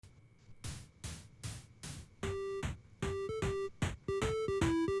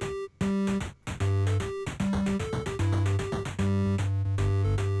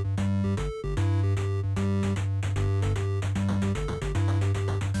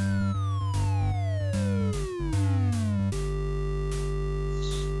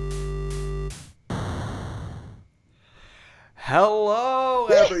Hello,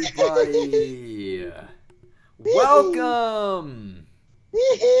 everybody. Welcome.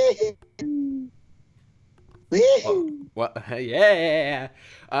 What? Yeah.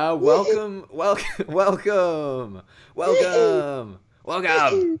 Welcome.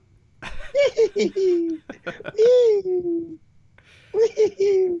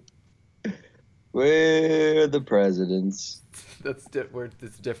 We're the presidents. It's different.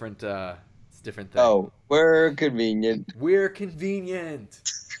 It's a different thing. Oh, we're convenient. We're convenient.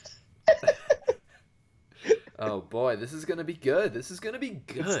 Oh boy, this is gonna be good. This is gonna be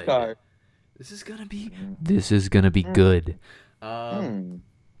good. Start. This is gonna be. This is gonna be good. Hmm.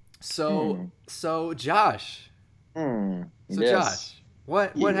 So Josh. So Yes. Josh,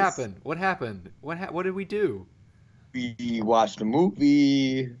 what Yes. happened? What happened? What did we do? We watched a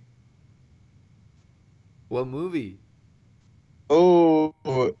movie. What movie? Oh,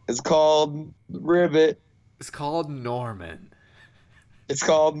 it's called Ribbit. It's called Norman. It's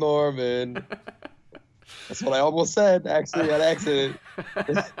called Norman. That's what I almost said, actually, on accident.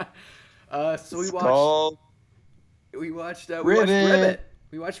 So we It's watched. called We watched Ribbit. Ribbit.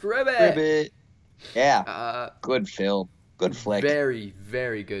 We watched Ribbit. Ribbit. Yeah, good film. Good flick. Very,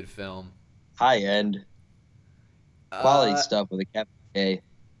 very good film. High end. Quality Uh, stuff with a capital K.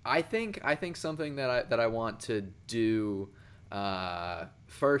 I think something that I want to do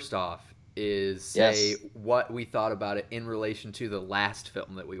first off is say Yes. what we thought about it in relation to the last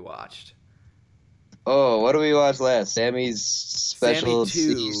film that we watched. Oh, what did we watch last? Sammy's Special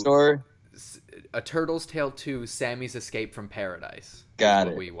Sammy 2. C store? A Turtle's Tale 2: Sammy's Escape from Paradise. Got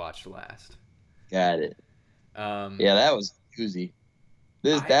What it. we watched last. Got it. Um, Yeah, that was doozy.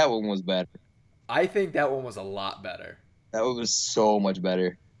 That one was better. I think that one was a lot better. That one was so much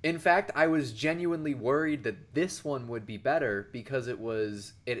better. In fact, I was genuinely worried that this one would be better because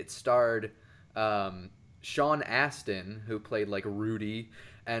it starred Sean Astin, who played like Rudy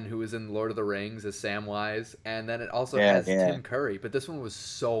and who was in Lord of the Rings as Samwise, and then it also has Tim Curry, but this one was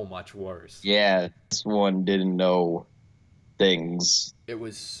so much worse. Yeah, this one didn't know things. It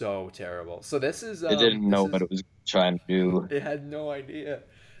was so terrible. So this is It didn't know what it was trying to do. It had no idea.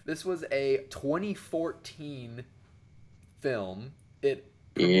 This was a 2014 film. It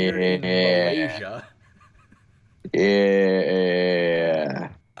premiered in Malaysia. Yeah.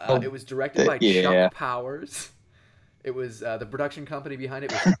 It was directed by Chuck Powers. It was the production company behind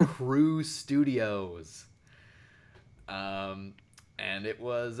it was Crew Studios. And it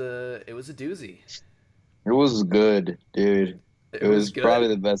was a doozy. It was good, dude. It was good. probably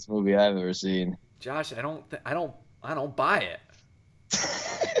the best movie I've ever seen. Josh, I don't buy it.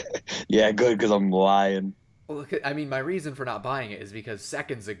 Yeah, good, because I'm lying. Well, look, I mean, my reason for not buying it is because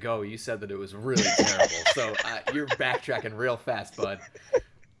seconds ago you said that it was really terrible. So you're backtracking real fast, bud.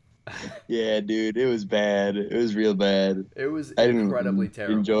 Yeah, dude, it was bad. It was real bad. It was I didn't incredibly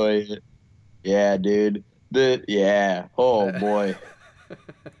terrible. enjoy it. Yeah, dude. Oh boy.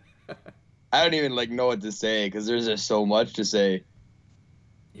 I don't even know what to say because there's just so much to say.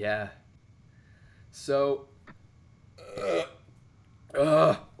 Yeah. So.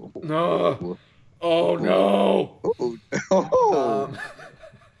 No. Oh no. Oh.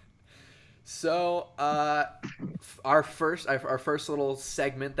 So our first little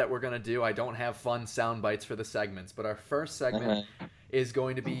segment that we're gonna do. I don't have fun sound bites for the segments, but our first segment is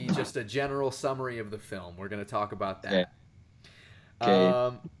going to be just a general summary of the film. We're gonna talk about that.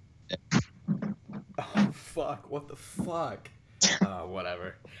 Okay. Oh fuck! What the fuck?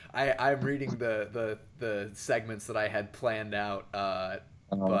 Whatever. I'm reading the segments that I had planned out,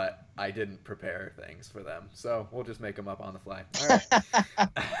 but I didn't prepare things for them, so we'll just make them up on the fly. All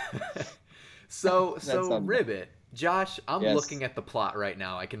right. So Ribbit, Josh, I'm looking at the plot right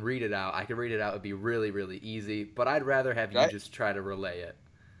now. I can read it out. It'd be really, really easy, but I'd rather have you just try to relay it.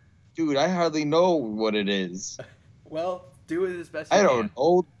 Dude, I hardly know what it is. Well, do it as best you I can. don't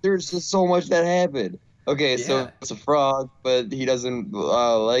know. There's just so much that happened. Okay, so it's a frog, but he doesn't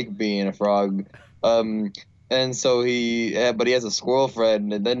like being a frog. And so but he has a squirrel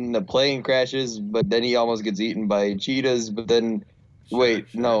friend, and then the plane crashes, but then he almost gets eaten by cheetahs, but then,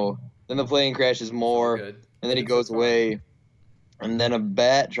 no. Then the plane crashes more, and then he goes away, and then a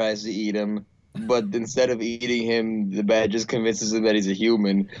bat tries to eat him, but instead of eating him, the bat just convinces him that he's a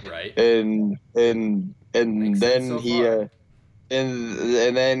human. Right. And then he... far. And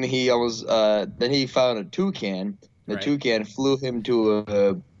then he then he found a toucan. The toucan flew him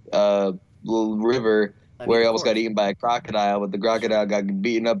to a little river where he almost got eaten by a crocodile, but the crocodile got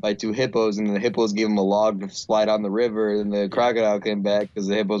beaten up by two hippos, and the hippos gave him a log to slide on the river, and the crocodile came back because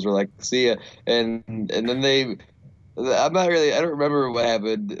the hippos were like, see ya. And then I don't remember what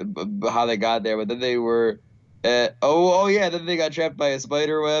happened, how they got there, but then they were Oh yeah. Then they got trapped by a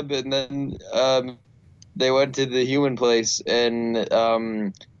spider web, and then they went to the human place, and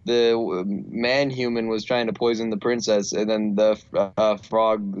the man human was trying to poison the princess, and then the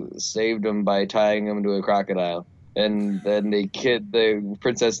frog saved him by tying him to a crocodile. And then the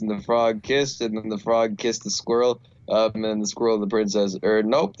princess and the frog kissed, and then the frog kissed the squirrel, and the squirrel and the princess, or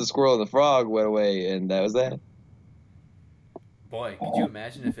nope, the squirrel and the frog went away, and that was that. Boy, could you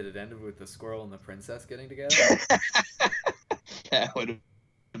imagine if it had ended with the squirrel and the princess getting together? That would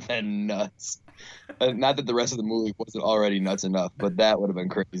have been nuts. Not that the rest of the movie wasn't already nuts enough, but that would have been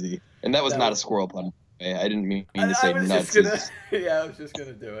crazy. And that was That not a would, squirrel pun. I didn't mean to I say was just nuts. gonna, yeah, I was just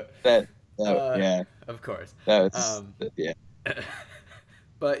gonna do it. Yeah, Of course. that was, yeah.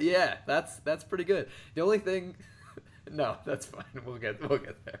 But yeah, that's pretty good. The only thing, no, that's fine. We'll get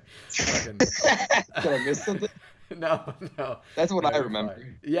there. Fucking, Did I miss something? no, no. That's what No, I you're remember.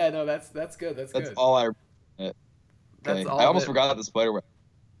 fine. Yeah, no, that's good. That's That's good. all I remember. That's Okay. all I of almost it. forgot the spider web.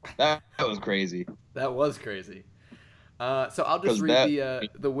 That was crazy. That was crazy. So I'll just Because read that,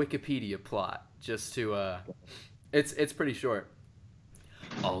 the Wikipedia plot just to it's pretty short.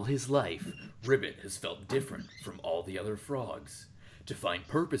 All his life, Ribbit has felt different from all the other frogs. To find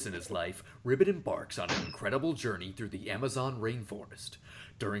purpose in his life, Ribbit embarks on an incredible journey through the Amazon rainforest.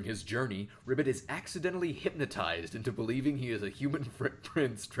 During his journey, Ribbit is accidentally hypnotized into believing he is a human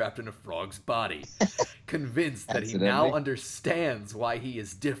prince trapped in a frog's body. Convinced that he now accidentally. understands why he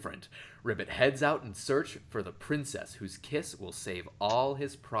is different, Ribbit heads out in search for the princess whose kiss will save all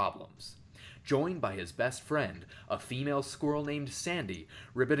his problems. Joined by his best friend, a female squirrel named Sandy,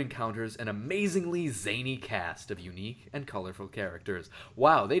 Ribbit encounters an amazingly zany cast of unique and colorful characters.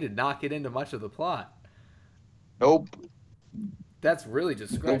 Wow, they did not get into much of the plot. Nope. That's really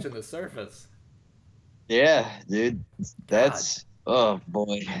just Nope. scratching the surface. Yeah, dude. God. Oh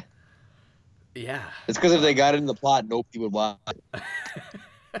boy. Yeah. It's because if they got into the plot, nobody would watch it.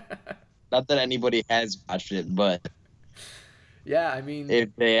 Not that anybody has watched it, but Yeah, I mean, if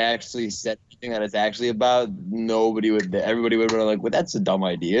they actually said anything that it's actually about, everybody would be like, well, that's a dumb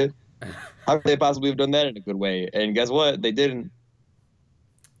idea. How could they possibly have done that in a good way? And guess what? They didn't.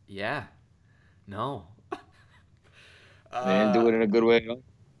 yeah. No. They didn't do it in a good way at all.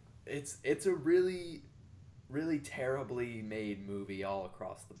 It's a really really terribly made movie all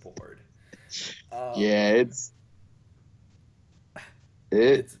across the board. Yeah, it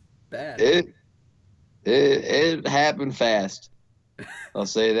It's bad. it it happened fast. I'll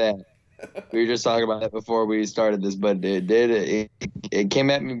say that. We were just talking about that before we started this, but it came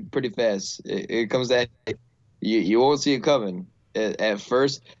at me pretty fast. It comes at you won't see it coming at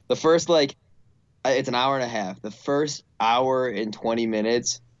first. The first like it's an hour and a half. The first hour and 20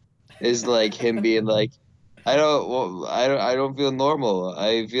 minutes is like him being like, I don't feel normal.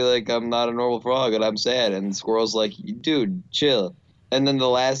 I feel like I'm not a normal frog and I'm sad. And the squirrel's like, dude, chill. And then the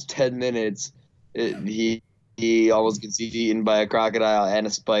last 10 minutes, he almost gets eaten by a crocodile and a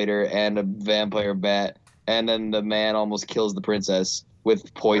spider and a vampire bat. And then the man almost kills the princess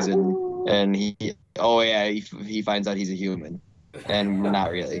with poison. And he finds out he's a human. And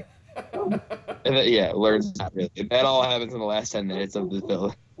not really. And then, yeah, learns not really. That all happens in the last 10 minutes of the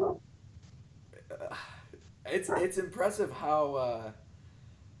film. It's impressive how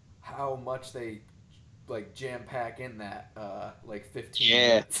much they like jam pack in that like 15 Yeah.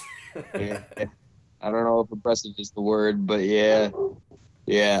 minutes. Yeah. I don't know if impressive is the word, but yeah.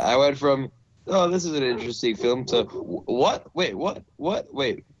 Yeah, I went from, oh, this is an interesting film to, what? Wait, what? What?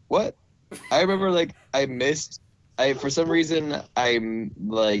 Wait, what? I remember, like, for some reason,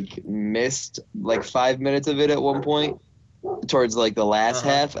 missed, like, 5 minutes of it at one point, towards, like, the last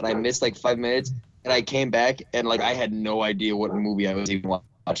half, and I missed, like, 5 minutes, and I came back, and, like, I had no idea what movie I was even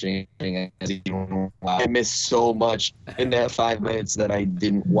watching. I missed so much in that 5 minutes that I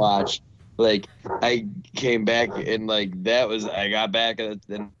didn't watch. Like, I came back and like I got back and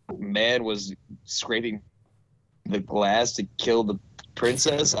the man was scraping the glass to kill the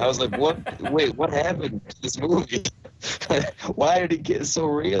princess. I was like, what? Wait, what happened to this movie? Why did it get so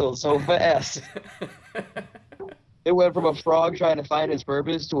real so fast? It went from a frog trying to find his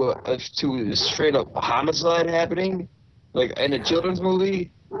purpose to a straight up homicide happening, like in a children's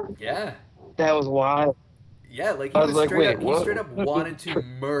movie. Yeah. That was wild. Yeah, like I was like, wait, he what? straight up wanted to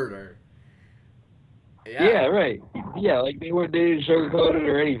murder. Yeah, right. Yeah, like they didn't sugarcoat it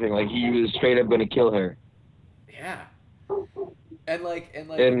or anything. Like he was straight up gonna kill her. Yeah. And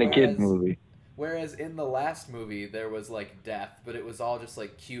In the kids movie. Whereas in the last movie there was like death, but it was all just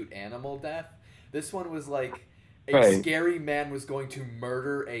like cute animal death. This one was like a scary man was going to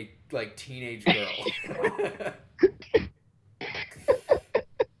murder a like teenage girl.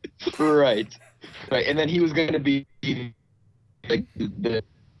 Right. Right, and then he was going to be like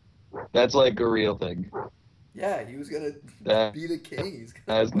that's like a real thing. Yeah, he was gonna That, be the king. He's gonna.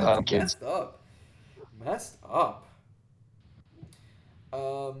 that's That's not kids. messed up. Messed up.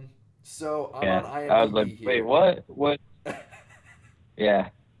 Um. So I'm Yeah, on I was like, IMDb wait, here. what? What? Yeah,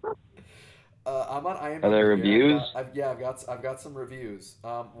 I'm on are there IMDb here. reviews? I've got some reviews.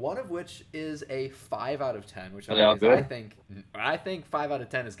 One of which is a 5 out of 10, which Are they all good? I think 5 out of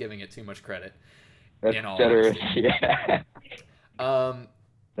 10 is giving it too much credit. That's In all generous. honesty. Yeah, Um.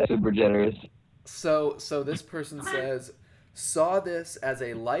 that's super generous. So this person says, saw this as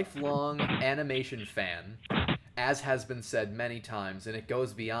a lifelong animation fan, as has been said many times, and it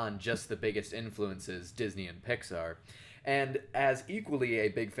goes beyond just the biggest influences, Disney and Pixar, and as equally a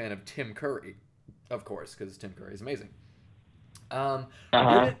big fan of Tim Curry, of course, because Tim Curry is amazing. Um, Uh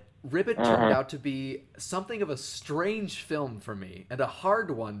huh. Ribbit Uh turned huh. out to be something of a strange film for me and a hard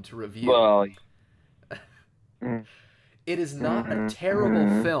one to review. Well, mm, It is not a mm, terrible mm,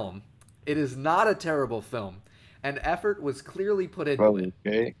 film. It is not a terrible film. An effort was clearly put into it.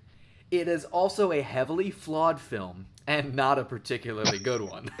 okay. It is also a heavily flawed film and not a particularly good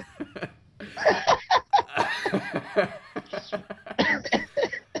one.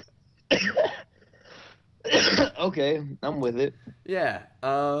 Okay, I'm with it. Yeah.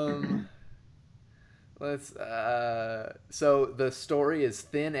 Let's so the story is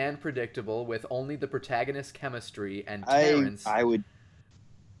thin and predictable with only the protagonist's chemistry and I Terrence. I would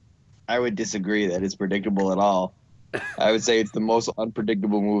I would disagree that it's predictable at all. I would say it's the most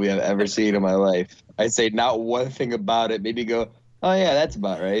unpredictable movie I've ever seen in my life. I'd say not one thing about it. Maybe go, oh yeah, that's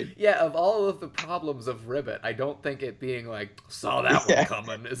about right. Yeah, of all of the problems of Ribbit, I don't think it being like saw that one Yeah,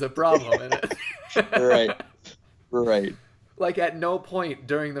 coming is a problem in right, it. right. Like at no point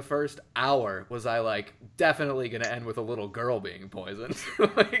during the first hour was I like definitely gonna end with a little girl being poisoned.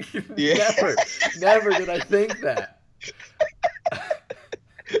 Like Yeah, never did I think that.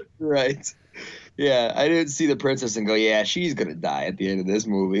 right. Yeah, I didn't see the princess and go, yeah, she's gonna die at the end of this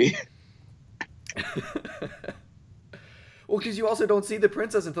movie. Well, because you also don't see the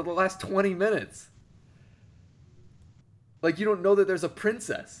princess until the last 20 minutes. Like you don't know that there's a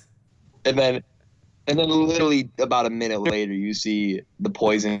princess. And then literally about a minute later, you see the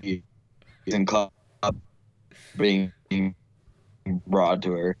poison cup being brought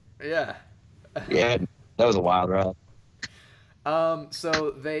to her. Yeah. Yeah, that was a wild ride.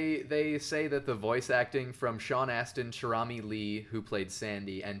 So they say that the voice acting from Sean Astin, Sharami Lee, who played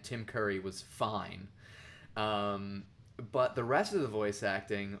Sandy, and Tim Curry was fine. But the rest of the voice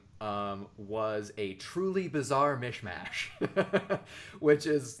acting was a truly bizarre mishmash, which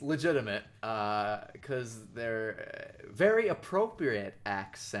is legitimate because they're very appropriate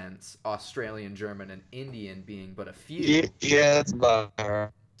accents, Australian, German, and Indian being but a few. Yeah, that's about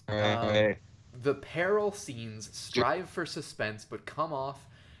Um, right. the peril scenes strive for suspense but come off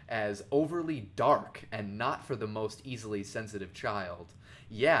as overly dark and not for the most easily sensitive child.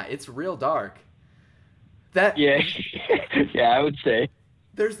 Yeah, it's real dark. That Yeah, yeah, I would say.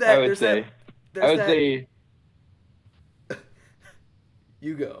 there's I that would there's that say. I there's would that say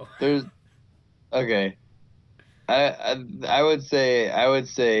you go. there's okay. I would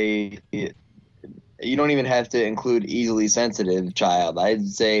say you don't even have to include easily sensitive child. I'd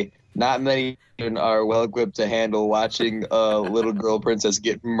say not many children are well equipped to handle watching a little girl princess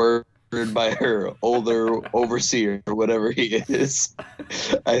get murdered by her older overseer or whatever he is.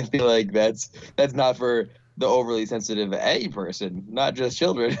 I feel like that's not for the overly sensitive A person, not just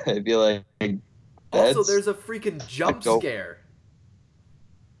children. I feel like Also, that's there's a freaking like jump go scare.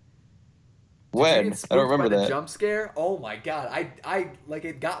 Did you get when I don't spooked by remember the that. jump scare? Oh my god. I like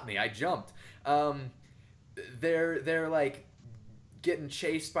it got me. I jumped. Um they're like getting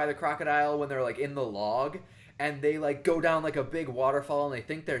chased by the crocodile when they're like in the log and they like go down like a big waterfall and they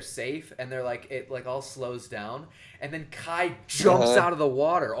think they're safe and they're like it like all slows down and then Kai jumps Uh-huh. out of the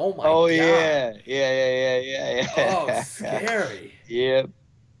water. Oh my Oh god. yeah, Oh, yeah. scary. Yep.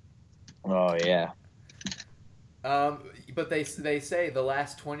 Oh yeah. Um, but they say the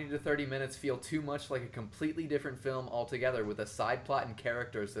last 20 to 30 minutes feel too much like a completely different film altogether with a side plot and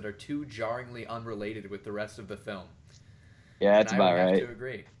characters that are too jarringly unrelated with the rest of the film. Yeah, And that's I would about have right. to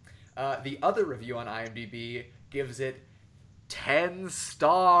agree. The other review on IMDb gives it 10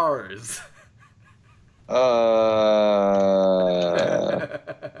 stars. Uh,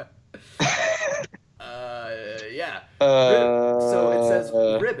 Yeah. So it says uh,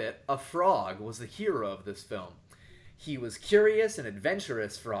 Ribbit, a frog, was the hero of this film. He was curious and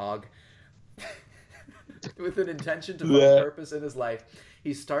adventurous frog with an intention to find that, purpose in his life.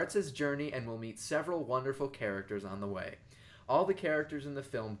 He starts his journey and will meet several wonderful characters on the way. All the characters in the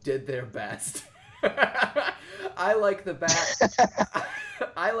film did their best. I like the bat.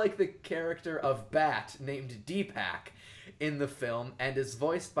 I like the character of Bat named Deepak in the film and is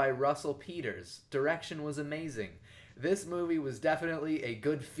voiced by Russell Peters. Direction was amazing. This movie was definitely a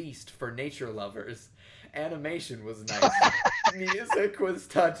good feast for nature lovers. Animation was nice. Music was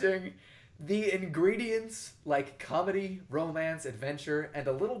touching. The ingredients, like comedy, romance, adventure, and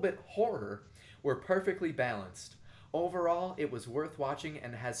a little bit horror, were perfectly balanced. Overall, it was worth watching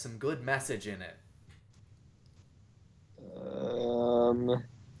and has some good message in it.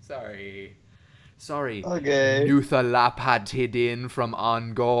 Sorry. Sorry. Okay. Nuthalapatidin from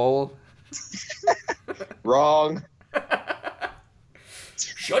Ongol. Wrong.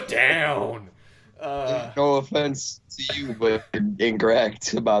 Shut down. No offense to you, but you're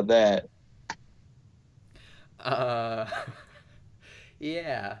incorrect about that.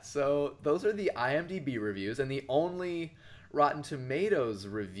 Yeah, so those are the IMDb reviews, and the only Rotten Tomatoes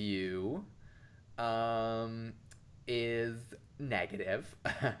review is negative.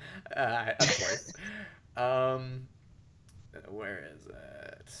 Of course. Where is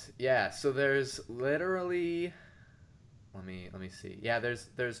it? Yeah, so there's literally let me see. Yeah,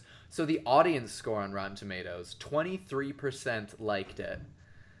 there's so the audience score on Rotten Tomatoes, 23% liked it.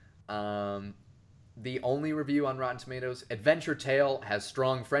 The only review on Rotten Tomatoes, Adventure Tale has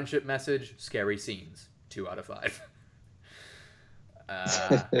strong friendship message, scary scenes, 2 out of 5.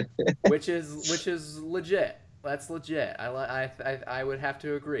 Which is legit. That's legit. I would have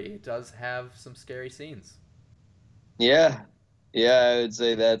to agree. It does have some scary scenes. Yeah, I would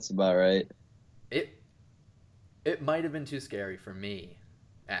say that's about right. It might have been too scary for me,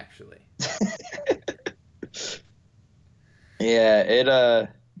 actually. Yeah, it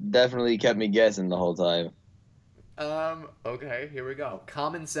definitely kept me guessing the whole time. Okay, here we go.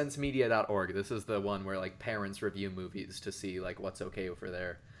 commonsensemedia.org. This is the one where like parents review movies to see like what's okay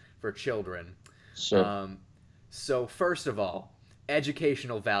for children. Sure. So first of all,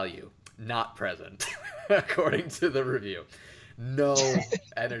 educational value not present according to the review. No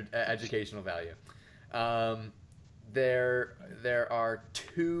educational value. There are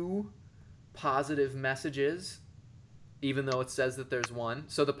 2 positive messages, even though it says that there's one.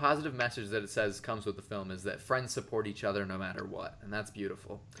 So the positive message that it says comes with the film is that friends support each other no matter what, and that's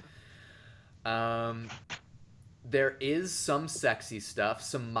beautiful. There is some sexy stuff,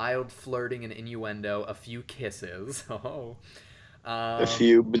 some mild flirting and innuendo, a few kisses. A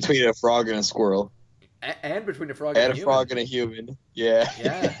few between a frog and a squirrel. And between a frog and a human. Frog and a human. Yeah.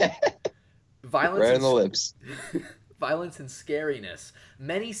 Yeah. Violence right on the lips. Violence and scariness.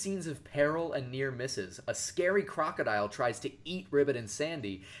 Many scenes of peril and near misses. A scary crocodile tries to eat Ribbit and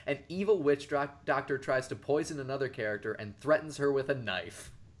Sandy. An evil witch doctor tries to poison another character and threatens her with a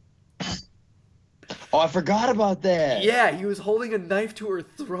knife. Oh, I forgot about that. Yeah, he was holding a knife to her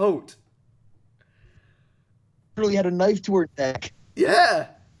throat. Literally had a knife to her neck. Yeah.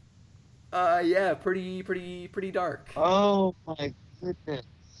 Yeah, pretty dark. Oh my goodness.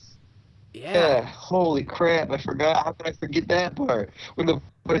 Yeah. Holy crap, I forgot. How could I forget that part? When the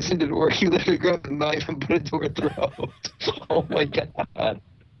person didn't work, he literally grabbed the knife and put it to her throat. Oh my god.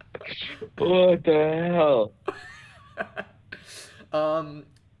 What the hell?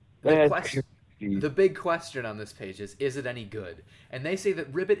 The big question on this page is it any good? And they say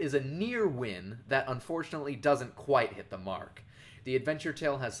that Ribbit is a near win that unfortunately doesn't quite hit the mark. The adventure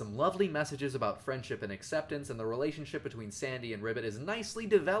tale has some lovely messages about friendship and acceptance, and the relationship between Sandy and Ribbit is nicely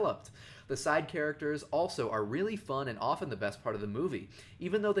developed. The side characters also are really fun and often the best part of the movie,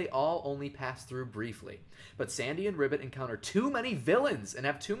 even though they all only pass through briefly. But Sandy and Ribbit encounter too many villains and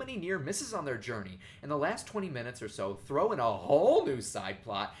have too many near misses on their journey. In the last 20 minutes or so, throw in a whole new side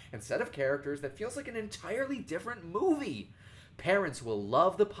plot and set of characters that feels like an entirely different movie. Parents will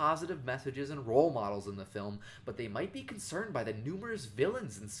love the positive messages and role models in the film, but they might be concerned by the numerous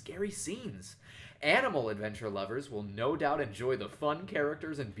villains and scary scenes. Animal adventure lovers will no doubt enjoy the fun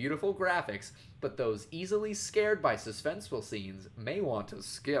characters and beautiful graphics, but those easily scared by suspenseful scenes may want to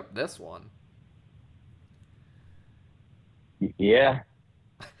skip this one. Yeah.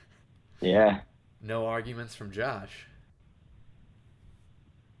 Yeah. No arguments from Josh.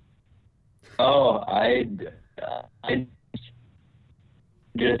 Oh, I can't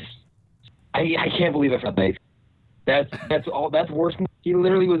believe it for me. That's all. That's worse. He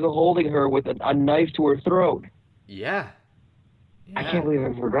literally was holding her with a knife to her throat. Yeah. I can't believe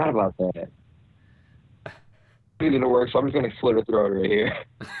I forgot about that. It's gonna work, so I'm just gonna slit her throat right here.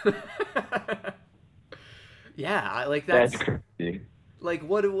 Yeah, like that's crazy. Like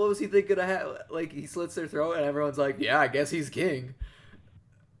what was he thinking of? Like he slits her throat, and everyone's like, "Yeah, I guess he's king."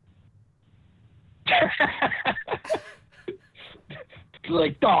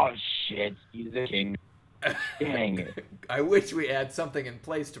 Like, oh shit, he's the king. Dang it. I wish we had something in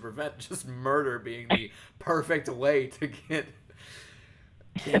place to prevent just murder being the perfect way to get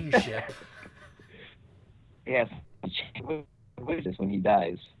kingship. Yes. What is this when he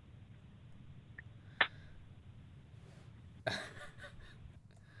dies?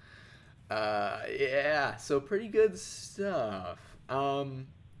 Yeah, so pretty good stuff.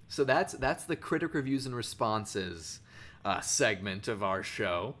 So that's the critic reviews and responses segment of our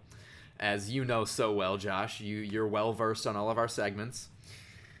show. As you know so well, Josh, you're well versed on all of our segments.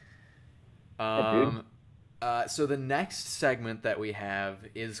 So the next segment that we have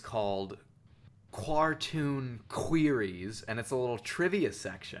is called Quartoon Queries, and it's a little trivia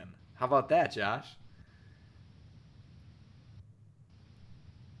section. How about that, Josh?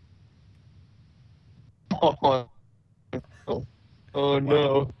 Oh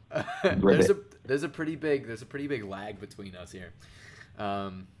no. there's a pretty big lag between us here,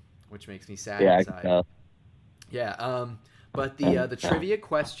 which makes me sad Yeah, inside. Yeah. But the trivia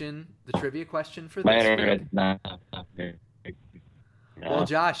question for this week. Well,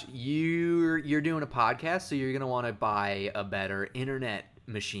 Josh, you're doing a podcast, so you're gonna want to buy a better internet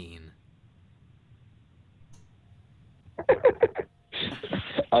machine.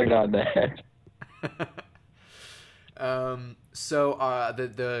 I got that. So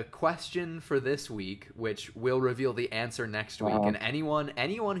the question for this week, which we'll reveal the answer next week, and anyone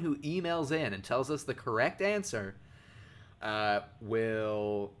who emails in and tells us the correct answer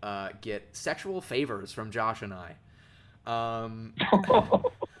will get sexual favors from Josh and I.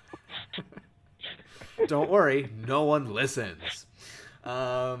 Don't worry, no one listens.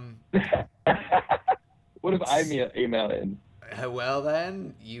 What if I email in? Well,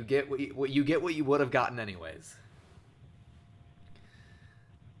 then you get what you would have gotten anyways.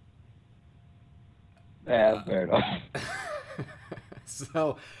 Yeah, fair enough.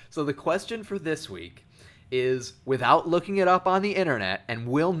 So the question for this week is, without looking it up on the internet, and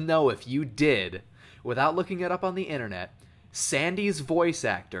we'll know if you did, without looking it up on the internet, Sandy's voice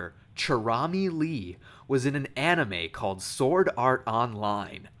actor, Charami Lee, was in an anime called Sword Art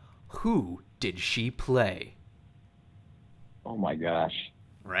Online. Who did she play? Oh my gosh.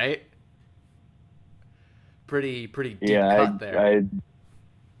 Right? Pretty deep cut there. I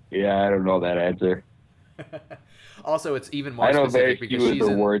don't know that answer. Also, it's even more specific because she's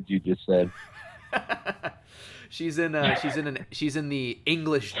in the words you just said. she's in the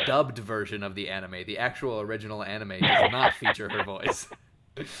English dubbed version of the anime. The actual original anime does not feature her voice.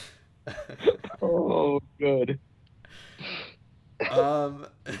 Oh, good.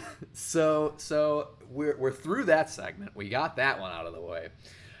 So we're through that segment. We got that one out of the way.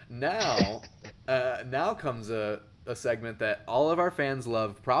 Now comes a segment that all of our fans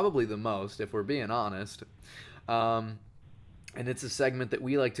love probably the most, if we're being honest. And it's a segment that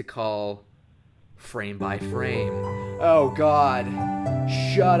we like to call Frame by Frame. Oh God!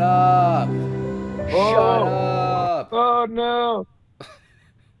 Shut up! Shut up! Oh no!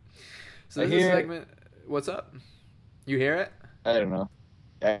 So this is a segment. What's up? You hear it? I don't know.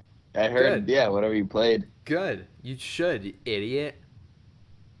 I heard. Good. Yeah, whatever you played. Good. You should, you idiot.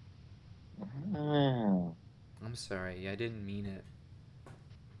 Oh. I'm sorry. I didn't mean it.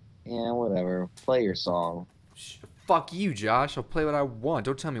 Yeah, whatever. Play your song. Fuck you, Josh. I'll play what I want.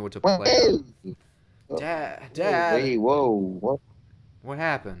 Don't tell me what to play. Dad. Wait, whoa. What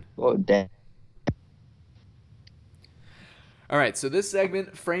happened? Oh, Dad. All right, so this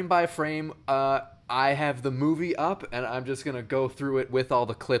segment, frame by frame, I have the movie up, and I'm just going to go through it with all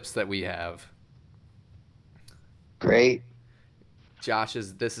the clips that we have. Great.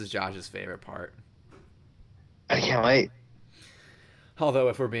 This is Josh's favorite part. I can't wait. Although,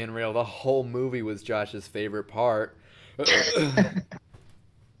 if we're being real, the whole movie was Josh's favorite part.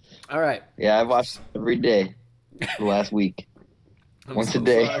 All right. Yeah, I've watched every day the last week. Once a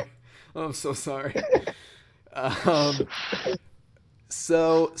day. Sorry. I'm so sorry.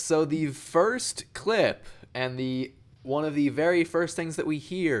 So the first clip and one of the very first things that we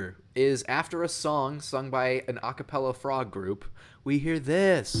hear is after a song sung by an a cappella frog group, we hear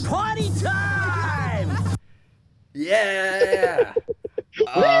this. Party time! Yeah!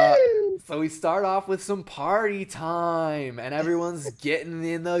 So we start off with some party time, and everyone's getting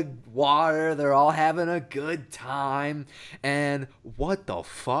in the water. They're all having a good time. And what the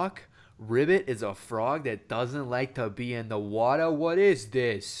fuck? Ribbit is a frog that doesn't like to be in the water. What is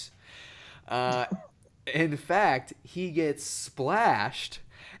this? In fact, he gets splashed,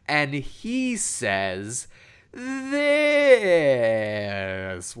 and he says this.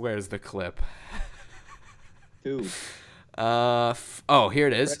 Where's the clip? Two. Here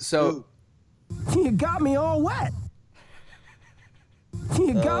it is. So You got me all wet.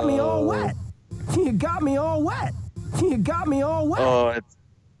 You got me all wet. You got me all wet. You got me all wet. Oh,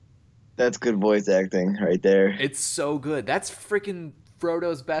 that's good voice acting right there. It's so good. That's freaking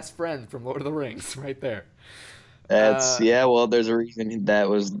Frodo's best friend from Lord of the Rings right there. Yeah. Well, there's a reason that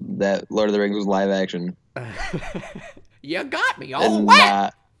Lord of the Rings was live action You got me all and wet.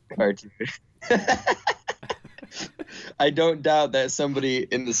 not cartoon. I don't doubt that somebody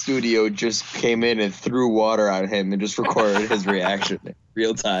in the studio just came in and threw water on him and just recorded his reaction in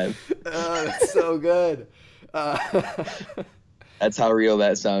real time. Oh, that's so good. That's how real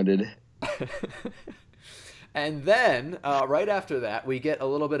that sounded. And then, right after that, we get a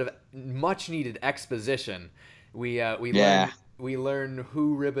little bit of much-needed exposition. We learn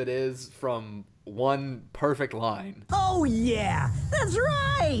who Ribbit is from one perfect line. Oh, yeah, that's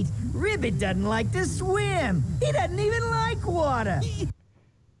right. Ribbit doesn't like to swim. He doesn't even like water.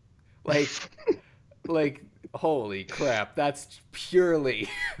 Like, holy crap, that's purely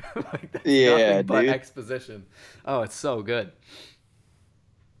that's Yeah, nothing but dude. exposition. Oh, it's so good.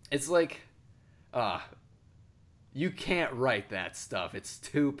 It's like, you can't write that stuff. It's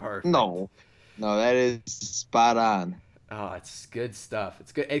too perfect. No, that is spot on. Oh, it's good stuff.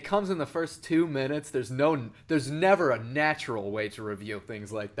 It's good. It comes in the first 2 minutes. There's never a natural way to review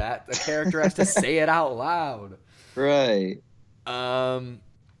things like that. The character has to say it out loud. Right. And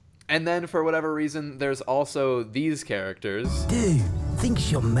then for whatever reason, there's also these characters. Dude, think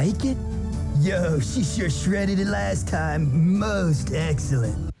she'll make it? Yo, she sure shredded it last time. Most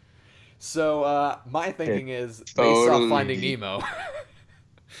excellent. So my thinking is they saw Totally. Finding Nemo.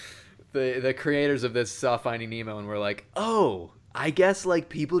 The creators of this saw Finding Nemo and were like, oh, I guess like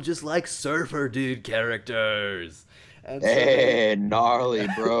people just like surfer dude characters. And so Hey, gnarly,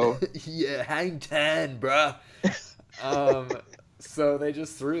 bro. yeah, hang 10, bruh. So they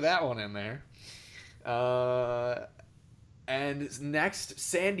just threw that one in there. And next,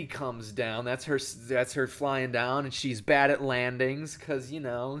 Sandy comes down. That's her flying down, and she's bad at landings because,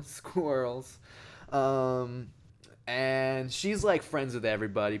 squirrels. And she's like friends with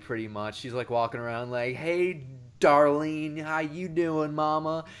everybody pretty much. She's like walking around like, hey, Darlene, how you doing,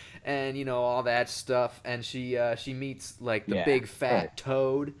 mama? And, all that stuff. And she meets like the big fat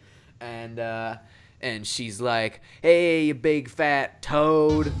toad. And she's like, hey, you big fat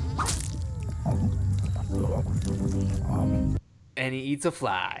toad. And he eats a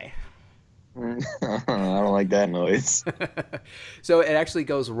fly. I don't like that noise. So it actually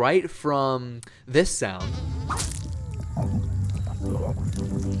goes right from this sound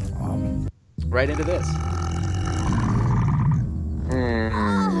right into this.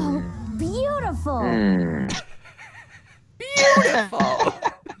 Oh, beautiful. Beautiful.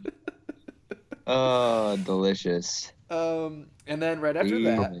 Oh, delicious. And then right after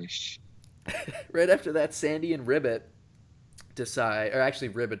that, Sandy and Ribbit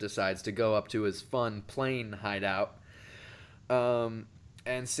Ribbit decides to go up to his fun plane hideout.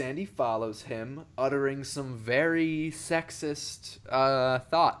 And Sandy follows him, uttering some very sexist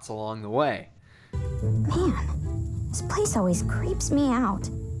thoughts along the way. Man, this place always creeps me out.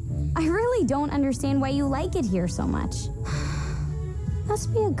 I really don't understand why you like it here so much.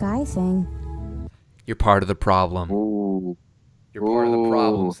 Must be a guy thing. You're part of the problem. Ooh. You're part of the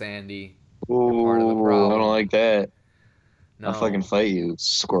problem, Ooh. Sandy. Ooh, You're part of the problem. I don't like that. No. I'll fucking fight you,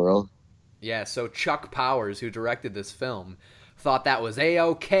 squirrel. Yeah, so Chuck Powers, who directed this film, thought that was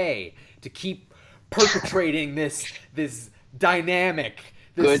A-okay to keep perpetrating this dynamic.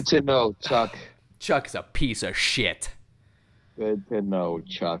 Good to know, Chuck. Chuck's a piece of shit. Good to know,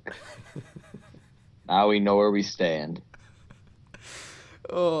 Chuck. Now we know where we stand.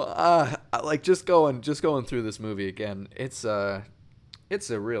 Oh, like just going through this movie again. It's a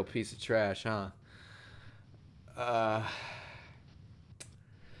real piece of trash, huh?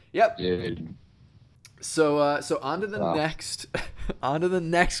 Yep. Dude. So on to the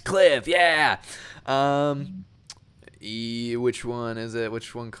next clip. Yeah. Which one is it?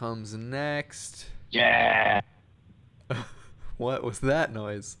 Which one comes next? Yeah. What was that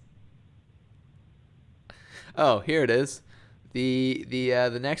noise? Oh, here it is. The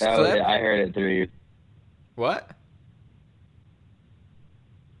next clip. I heard it through you. What?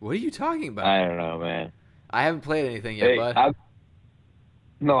 What are you talking about? I don't know, man. I haven't played anything yet, bud.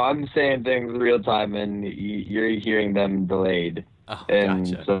 I'm saying things real time, and you're hearing them delayed. Oh,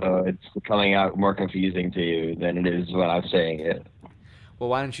 and gotcha. so it's coming out more confusing to you than it is when I'm saying it. Well,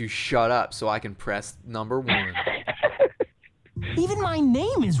 why don't you shut up so I can press number 1? Even my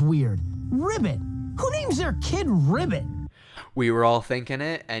name is weird. Ribbit. Who names their kid Ribbit? We were all thinking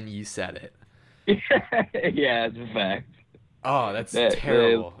it, and you said it. Yeah, it's a fact. Oh, that's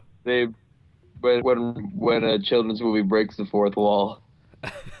terrible. When a children's movie breaks the fourth wall.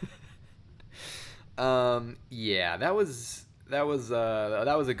 Yeah, that was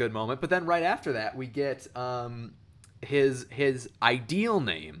a good moment. But then right after that, we get his ideal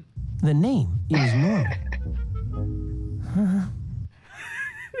name. The name is Norman.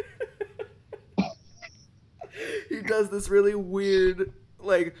 He does this really weird,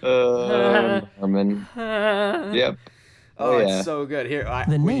 like, Norman. Yep. oh, yeah. it's so good. Here,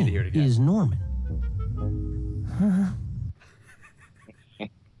 The we need to name hear it again. is Norman.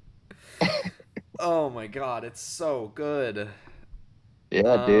 Oh my god, it's so good.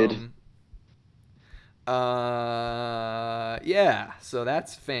 Yeah, dude. Yeah, so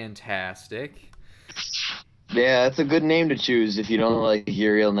that's fantastic. Yeah, that's a good name to choose if you don't like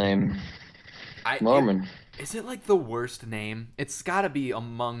your real name. Norman. Is it like the worst name? It's got to be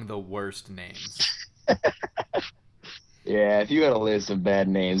among the worst names. Yeah, if you had a list of bad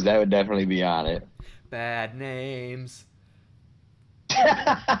names, that would definitely be on it. Bad names.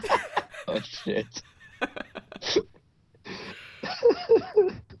 Oh shit.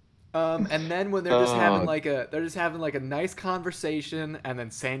 And then when they're just having like a nice conversation, and then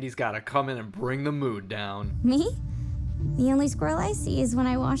Sandy's got to come in and bring the mood down. Me? The only squirrel I see is when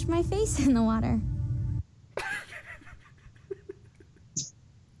I wash my face in the water.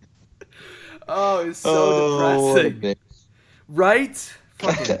 Oh, it's so depressing. Right?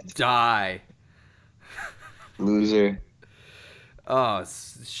 Fucking die. Loser. Oh,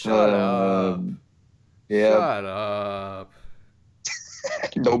 shut up. Yeah. Shut up.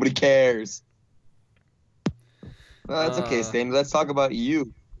 Nobody cares. Well, that's okay, Stanley. Let's talk about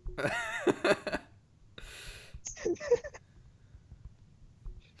you.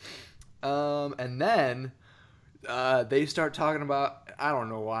 And then they start talking about, I don't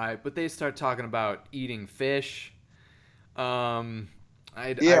know why, but they start talking about eating fish. Right.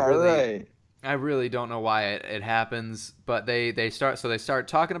 I really don't know why it happens, but they start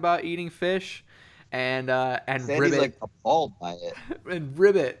talking about eating fish, and Sandy's Ribbit, like appalled by it. and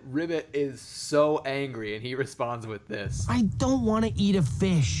Ribbit is so angry, and he responds with this. I don't want to eat a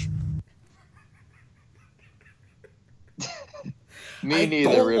fish. Me I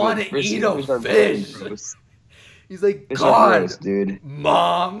neither. don't Ribbit. wanna Fish eat a are very fish. gross. He's like, Fish are God, gross, dude.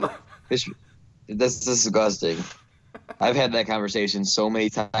 Mom. Fish. That's disgusting. I've had that conversation so many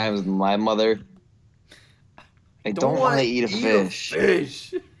times with my mother. I don't want to eat a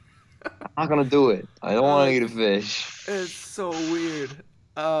fish. I'm not gonna do it. I don't want to eat a fish. It's so weird.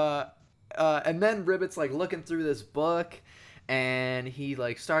 And then Ribbit's like looking through this book, and he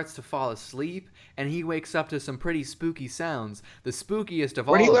like starts to fall asleep, and he wakes up to some pretty spooky sounds. The spookiest of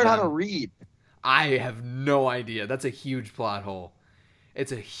all. Where do you learn how them, to read? I have no idea. That's a huge plot hole.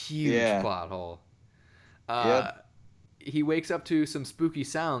 It's a huge plot hole. Yep. He wakes up to some spooky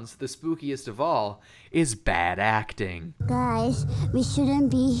sounds. The spookiest of all is bad acting. Guys, we shouldn't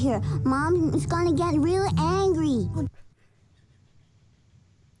be here. Mom is gonna get real angry.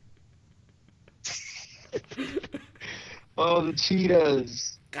 Oh, the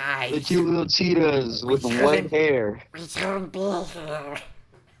cheetahs. Guys, The cute little cheetahs with white hair. we shouldn't be here.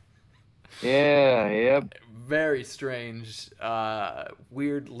 Yeah, yep. Very strange,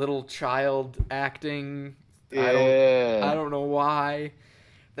 weird little child acting. Yeah. I don't know why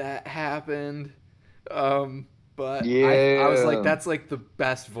that happened. But Yeah. I was like, that's like the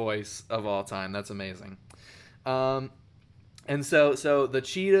best voice of all time. That's amazing. And so the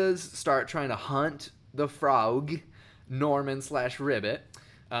cheetahs start trying to hunt the frog, Norman/Ribbit.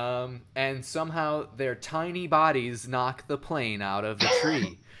 And somehow their tiny bodies knock the plane out of the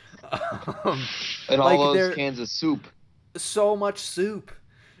tree. And like all those cans of soup. So much soup.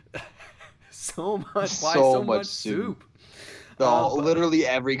 So much. Why So so much much soup? Literally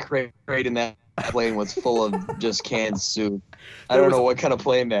every crate in that plane was full of just canned soup. I don't know what kind of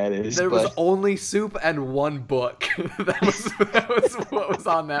plane that is. There was only soup and one book. that was what was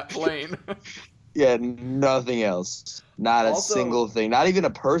on that plane. Yeah, nothing else. Not a single thing. Not even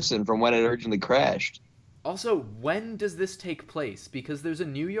a person from when it originally crashed. Also, when does this take place? Because there's a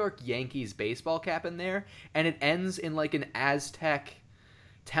New York Yankees baseball cap in there, and it ends in like an Aztec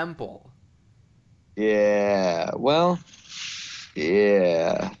temple. Yeah, well,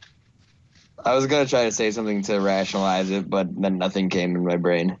 yeah. I was going to try to say something to rationalize it, but then nothing came in my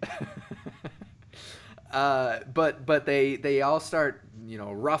brain. But they all start,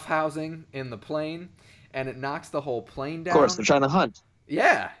 roughhousing in the plane, and it knocks the whole plane down. Of course, they're trying to hunt.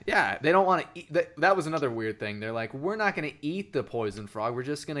 Yeah. They don't want to eat. That was another weird thing. They're like, we're not going to eat the poison frog. We're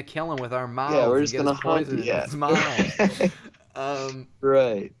just going to kill him with our mouths. Yeah, we're just going to hunt his mouth.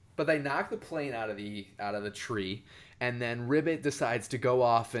 Right. But they knock the plane out of the tree, and then Ribbit decides to go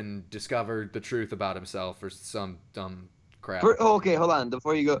off and discover the truth about himself or some dumb crap. Okay, hold on.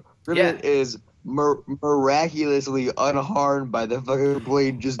 Before you go, Ribbit is miraculously unharmed by the fucking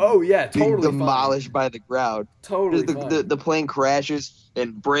plane just being totally demolished fine. by the ground. Totally Just fine. the plane crashes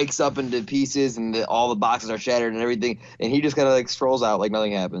and breaks up into pieces, and all the boxes are shattered and everything. And he just kind of like strolls out like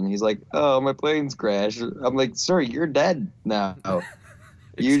nothing happened. He's like, "Oh, my plane's crashed." I'm like, "Sir, you're dead now."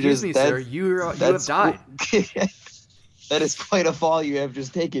 Excuse me, sir. You have died. That is quite a fall you have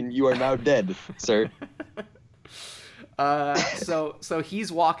just taken. You are now dead, sir. So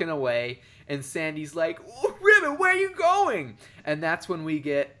he's walking away, and Sandy's like, "Oh, Ribbit, where are you going?" And that's when we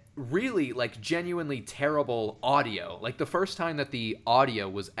get really like genuinely terrible audio. Like the first time that the audio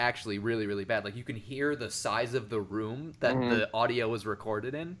was actually really, really bad. Like you can hear the size of the room that the audio was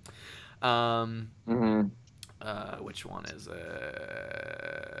recorded in. Which one is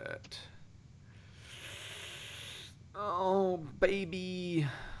it? Oh, baby.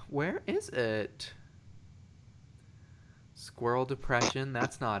 Where is it? Squirrel depression.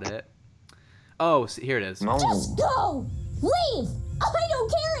 That's not it. Oh, here it is. No. Just go! Leave! I don't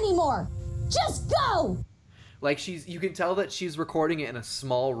care anymore! Just go! Like you can tell that she's recording it in a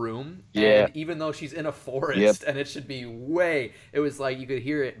small room. Yeah. And even though she's in a forest and it should be it was like you could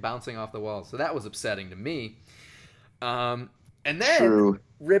hear it bouncing off the walls. So that was upsetting to me. And then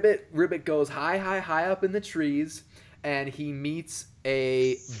Ribbit goes high up in the trees, and he meets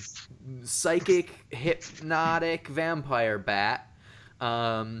a psychic hypnotic vampire bat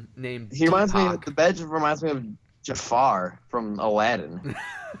named He reminds me Deepak. the badge reminds me of Jafar from Aladdin.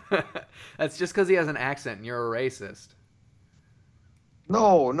 That's just because he has an accent and you're a racist.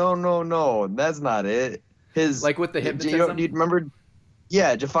 No, that's not it. His Like with the hypnotism? Do you remember?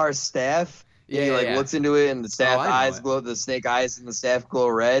 Yeah, Jafar's staff. Yeah, he looks into it, and the staff eyes it. glow. The snake eyes and the staff glow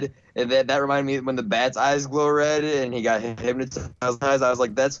red, and that reminded me when the bat's eyes glow red, and he got hypnotized. I was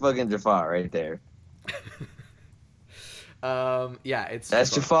like, that's fucking Jafar right there.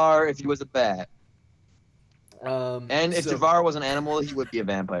 That's Jafar if he was a bat. And if so, Jafar was an animal, he would be a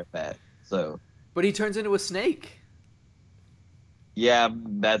vampire bat. So. But he turns into a snake. Yeah,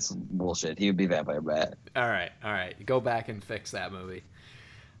 that's bullshit. He would be a vampire bat. All right. Go back and fix that movie.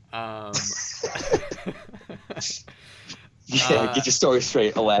 Get your story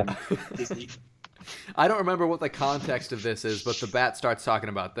straight, Aladdin. Disney. I don't remember what the context of this is, but the bat starts talking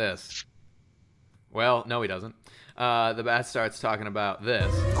about this. Well, no, he doesn't. The bat starts talking about this.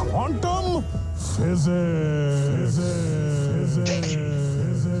 Quantum physics.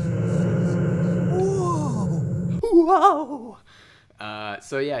 Whoa!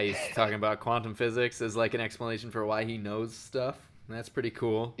 So yeah, he's talking about quantum physics as like an explanation for why he knows stuff. That's pretty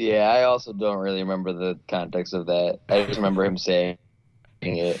cool. Yeah, I also don't really remember the context of that. I just remember him saying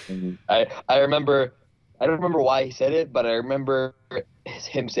it. And I don't remember why he said it, but I remember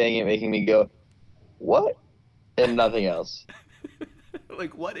him saying it making me go, "What?" and nothing else.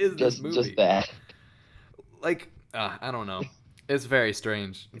 Like, what is this movie? Just that. Like, I don't know. It's very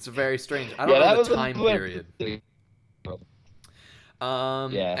strange. It's very strange. I don't know the time period.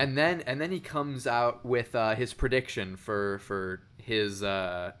 And then he comes out with his prediction for his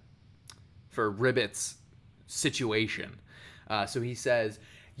for Ribbit's situation. So he says,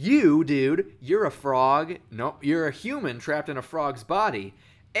 "You, dude, you're a frog. No, you're a human trapped in a frog's body,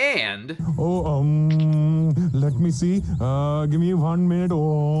 and let me see. Give me 1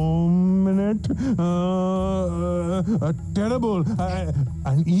 minute. Terrible.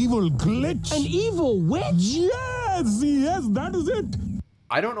 An evil glitch. An evil witch? Yes, that is it.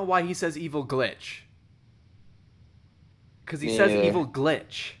 I don't know why he says evil glitch. Because he says evil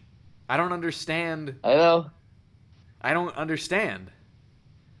glitch. I don't understand. I know. I don't understand.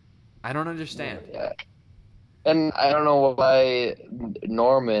 Yeah. And I don't know why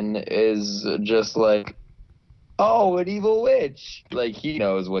Norman is just like, "Oh, an evil witch." Like, he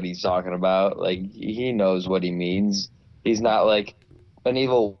knows what he's talking about. Like, he knows what he means. He's not like, "An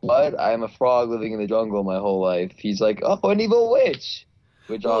evil what? I'm a frog living in the jungle my whole life." He's like, "Oh, an evil witch."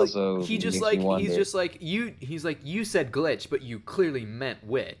 Which also you said glitch, but you clearly meant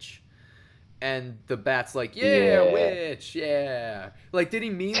witch. And the bat's like, yeah, witch, yeah. Like, did he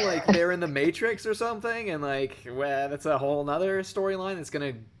mean like they're in the Matrix or something? And like, well, that's a whole nother storyline that's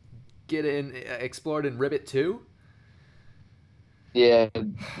gonna get explored in Ribbit 2? Yeah.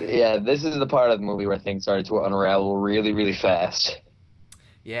 This is the part of the movie where things started to unravel really, really fast.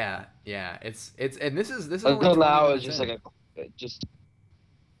 Yeah. It's and this is until now it's just like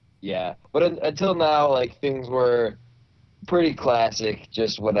yeah. But until now, like, things were pretty classic,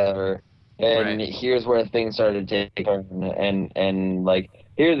 just whatever. And here's where things started to take turn, and like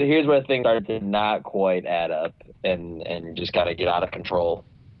here's where things started to not quite add up and just kind of get out of control.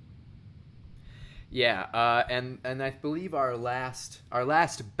 Yeah, and I believe our last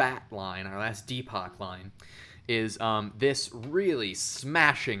bat line, our last Deepak line, is this really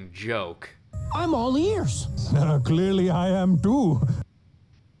smashing joke. I'm all ears. Clearly I am too.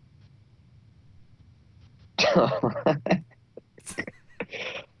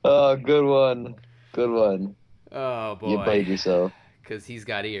 Oh, good one. Good one. Oh boy, You played yourself. because he's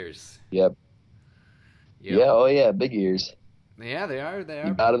got ears. Yep. Yep. Yeah, oh yeah, big ears. Yeah, they are. They are.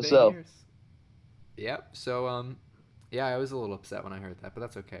 He got big himself. ears. Yep. So yeah, I was a little upset when I heard that, but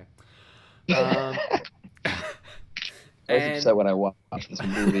that's okay. I was upset when I watched this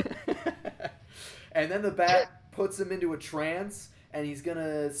movie. And then the bat puts him into a trance, and he's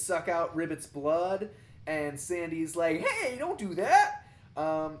gonna suck out Ribbit's blood. And Sandy's like, "Hey, don't do that."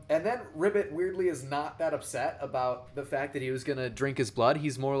 And then Ribbit weirdly is not that upset about the fact that he was gonna drink his blood.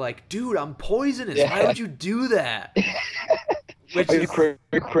 He's more like, "Dude, I'm poisonous. Yeah. Why would you do that?" Which Are is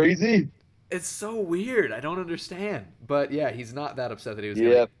you crazy? it's so weird. I don't understand. But yeah, he's not that upset that he was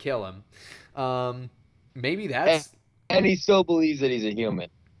gonna kill him. Maybe that's. And he still believes that he's a human.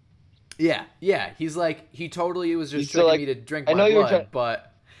 Yeah. He's like, he totally was just He's still tricking like, me to drink I know my you're blood,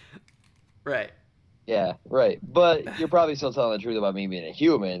 but right. Yeah, right. But you're probably still telling the truth about me being a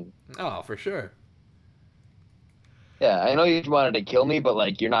human. Oh, for sure. Yeah, I know you wanted to kill me, but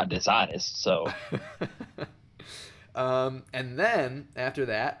like you're not dishonest, so. And then after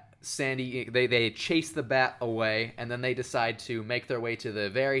that, Sandy they chase the bat away, and then they decide to make their way to the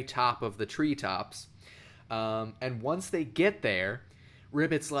very top of the treetops. And once they get there,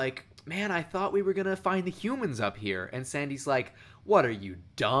 Ribbit's like, "Man, I thought we were gonna find the humans up here." And Sandy's like, "What, are you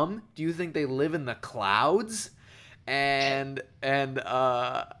dumb? Do you think they live in the clouds?" And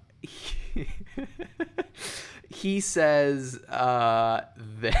he says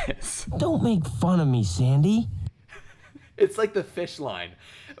this. Don't make fun of me, Sandy. It's like the fish line,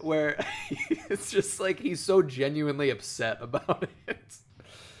 where it's just like he's so genuinely upset about it.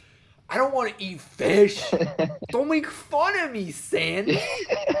 "I don't want to eat fish. Don't make fun of me, Sandy."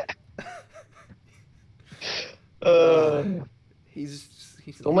 He's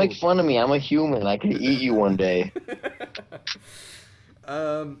Don't make fun of me. I'm a human. I could eat you one day.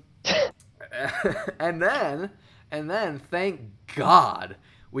 And then, thank God,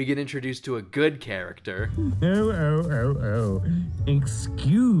 we get introduced to a good character. Oh.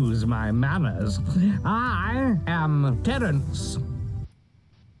 Excuse my manners. I am Terence.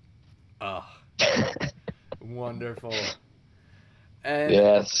 Oh, wonderful. And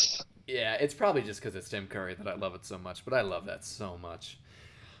Yes. yeah, it's probably just because it's Tim Curry that I love it so much, but I love that so much.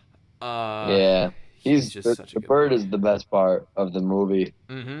 Yeah. He's just such a the good bird boy. is the best part of the movie.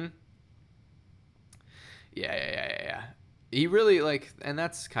 Mm-hmm. Yeah. He really, and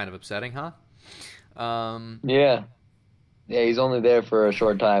that's kind of upsetting, huh? Yeah. Yeah, he's only there for a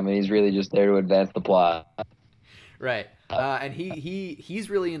short time, and he's really just there to advance the plot. Right. And he's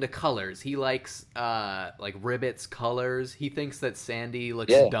really into colors. He likes Ribbit's colors. He thinks that Sandy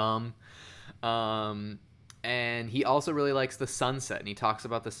looks dumb. And he also really likes the sunset, and he talks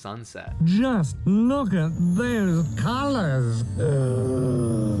about the sunset. Just look at those colors.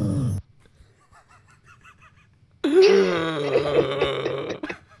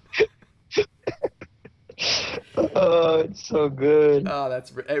 Oh, it's so good. Oh,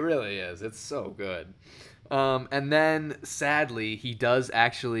 it really is. It's so good. And then sadly, he does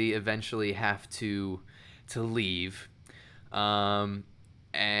actually eventually have to leave. And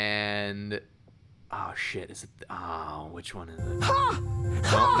oh shit, is it? Oh, which one is it?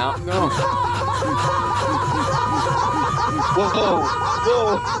 No.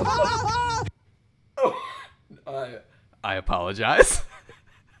 Whoa. I apologize.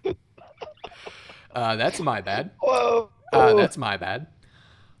 That's my bad. Whoa. That's my bad.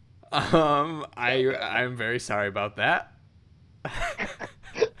 I'm very sorry about that.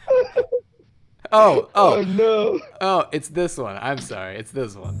 Oh no. Oh, it's this one. I'm sorry. It's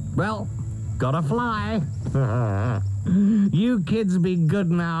this one. Well, gotta fly. You kids be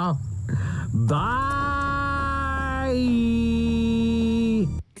good now. Bye.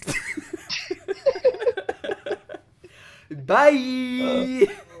 Bye.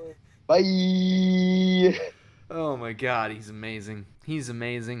 Bye. Oh my God, he's amazing. He's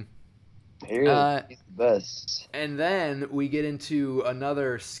amazing. He's the best. And then we get into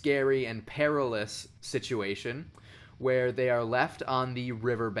another scary and perilous situation where they are left on the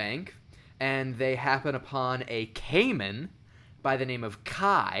riverbank and they happen upon a caiman by the name of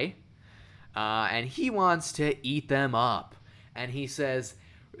Kai, and he wants to eat them up. And he says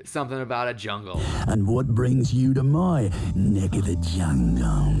something about a jungle. And what brings you to my neck of the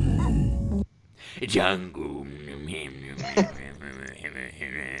jungle? Jungle.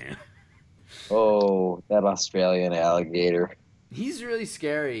 Oh that Australian alligator. He's really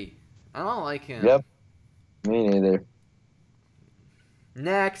scary. I don't like him. Yep. Me neither.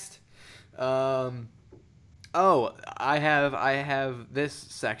 Next. Oh, I have this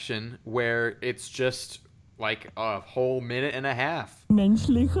section where it's just like a whole minute and a half.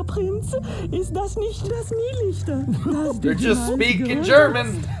 Menschlicher Prinz, ist das nicht das Niedlichste? Das They're just speaking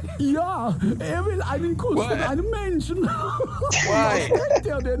German. Ja, will einen Kuss What? von einem Menschen. Why? Was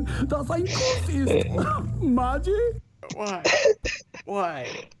denkt denn, dass ein Kuss ist? Magie? Why? Why?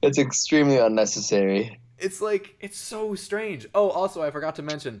 It's extremely unnecessary. It's like, it's so strange. Oh, also, I forgot to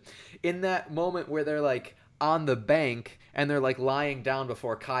mention, in that moment where they're like on the bank and they're like lying down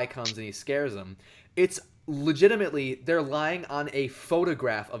before Kai comes and he scares them, it's legitimately, they're lying on a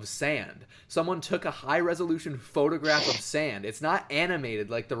photograph of sand. Someone took a high resolution photograph of sand. It's not animated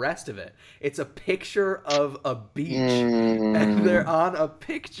like the rest of it. It's a picture of a beach. And they're on a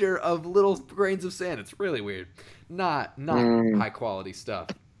picture of little grains of sand. It's really weird. Not high quality stuff.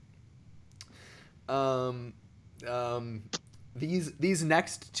 These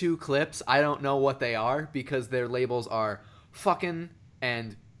next two clips, I don't know what they are because their labels are fucking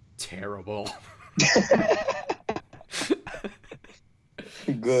and terrible.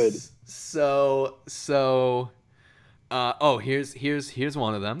 Good. So here's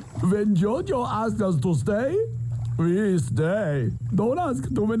one of them. When Jojo asks us to stay, we stay. Don't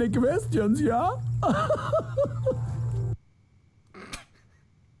ask too many questions, yeah?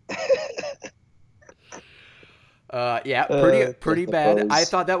 Yeah, pretty bad. I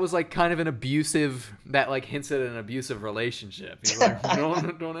thought that was like kind of an abusive, that like hints at an abusive relationship. He's like,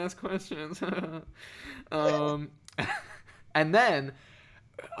 don't ask questions. And then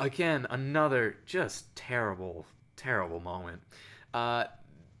again, another just terrible moment.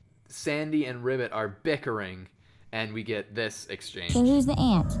 Sandy and Ribbit are bickering, and we get this exchange. So who's the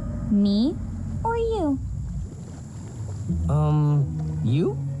aunt? Me or you?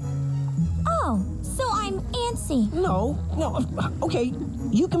 You? Oh, so I'm antsy. No. Okay,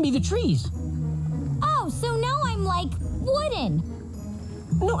 you can be the trees. Oh, so now I'm like wooden.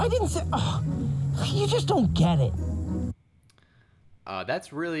 No, I didn't say. Oh, you just don't get it.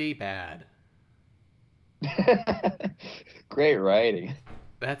 That's really bad. Great writing.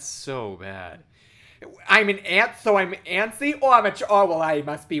 That's so bad. I'm an ant, so I'm antsy? Oh, oh, well, I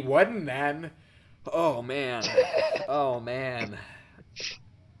must be wooden then. Oh, man.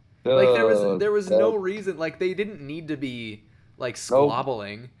 Like, there was no reason. Like, they didn't need to be, like,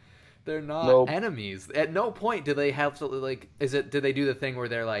 squabbling. They're not enemies. At no point do they have to, like, did they do the thing where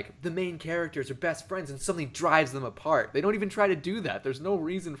they're like, the main characters are best friends and something drives them apart? They don't even try to do that. There's no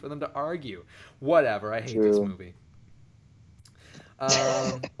reason for them to argue. Whatever. I hate this movie.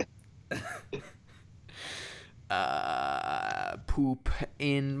 Poop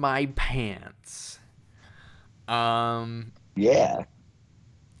in my pants. Yeah.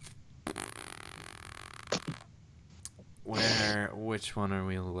 Which one are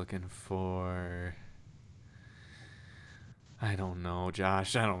we looking for? I don't know,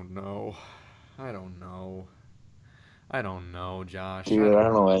 Josh. I don't know, Josh. Dude, I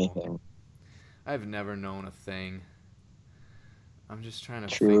don't know anything. I've never known a thing. I'm just trying to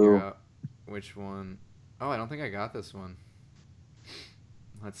True. figure out which one. Oh, I don't think I got this one.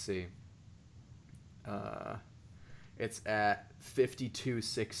 Let's see. It's at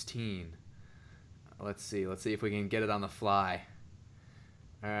 52:16. Let's see if we can get it on the fly.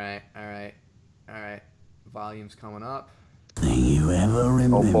 All right. Volume's coming up. Thing you ever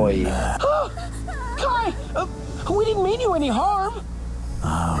remember? Oh boy. Kai, we didn't mean you any harm.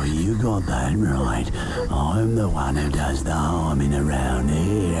 Oh, you got that right. I'm the one who does the harming around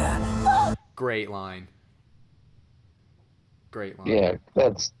here. Great line. Yeah,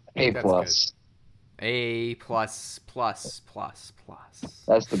 that's A+. That's A+++++.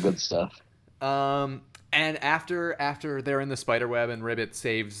 That's the good stuff. And after they're in the spider web and Ribbit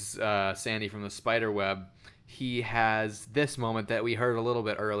saves Sandy from the spider web, he has this moment that we heard a little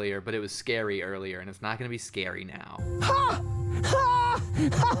bit earlier, but it was scary earlier, and it's not going to be scary now.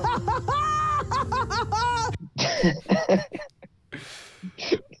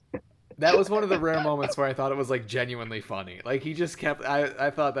 That was one of the rare moments where I thought it was like genuinely funny. Like he just kept. I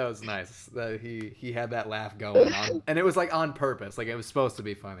thought that was nice that he had that laugh going on, and it was like on purpose. Like it was supposed to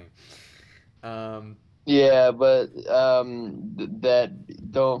be funny. Yeah, but that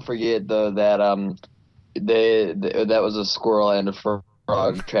don't forget though that that was a squirrel and a frog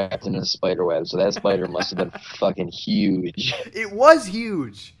trapped in a spider web. So that spider must have been fucking huge. It was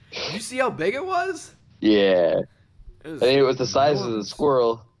huge. Did you see how big it was? Yeah, I think it was the size of the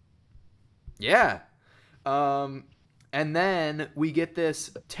squirrel. Yeah. And then we get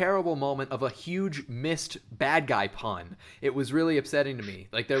this terrible moment of a huge missed bad guy pun. It was really upsetting to me.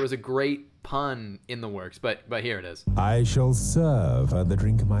 Like, there was a great pun in the works, but here it is. I shall serve the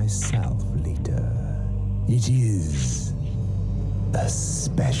drink myself later. It is a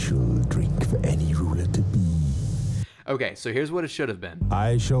special drink for any ruler to be. Okay, so here's what it should have been.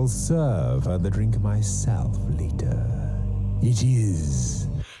 I shall serve the drink myself later. It is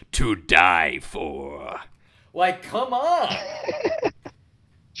to die for. Like, come on.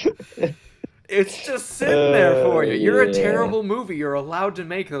 It's just sitting there for you. You're a terrible movie. You're allowed to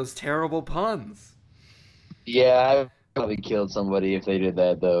make those terrible puns. Yeah, I probably killed somebody if they did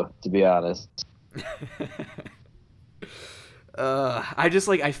that, though, to be honest.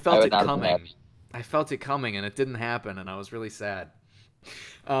 I felt it coming. I felt it coming, and it didn't happen, and I was really sad.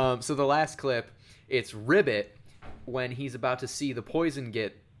 So the last clip, it's Ribbit when he's about to see the poison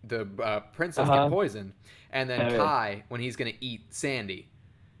get the princess get poisoned, and then Kai when he's gonna eat Sandy,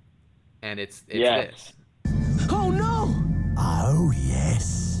 and it's this. Oh no! Oh,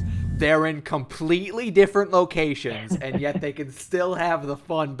 yes. They're in completely different locations, and yet they can still have the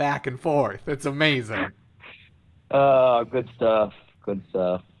fun back and forth. It's amazing. Oh, good stuff. Good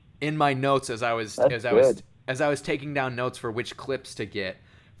stuff. In my notes as I was taking down notes for which clips to get,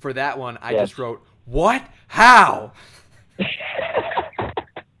 for that one I just wrote, "What? How?"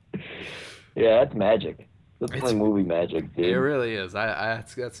 Yeah, that's magic. That's like movie magic, dude. It really is.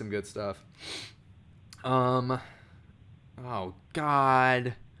 That's some good stuff. Oh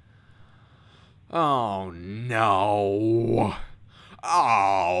God. Oh no.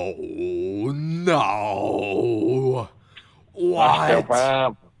 Oh no.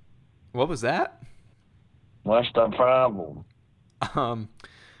 What? What was that? What's the problem? One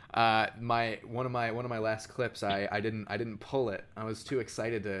of my last clips, I didn't pull it. I was too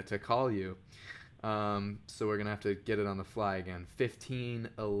excited to call you. So we're gonna have to get it on the fly again.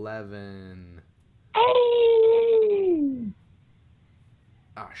 1511.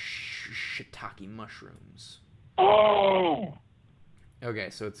 Shiitake mushrooms. Okay,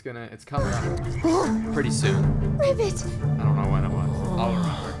 so it's coming up pretty soon. Ribbit! I don't know when it was. I'll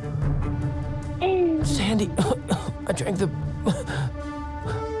remember. Sandy, I drank the...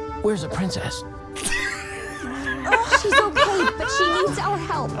 Where's the princess? She's okay, but she needs our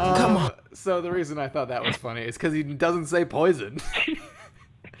help. Come on. So the reason I thought that was funny is because he doesn't say poison.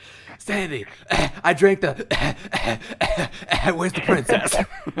 Sandy, I drank the... Where's the princess?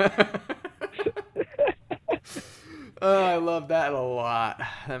 Oh, I love that a lot.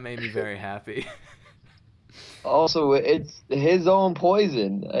 That made me very happy. Also, it's his own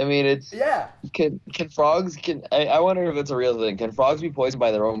poison. I mean, it's... Yeah. Can frogs... I wonder if it's a real thing. Can frogs be poisoned by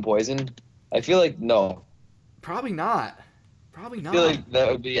their own poison? I feel like no. Probably not. Probably not. I feel like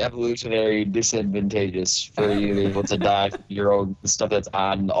that would be evolutionary disadvantageous for you to be able to die from your own stuff that's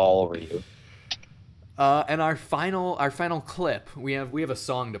on all over you. And our final clip, we have a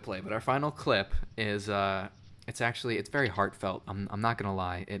song to play, but our final clip is it's very heartfelt. I'm not gonna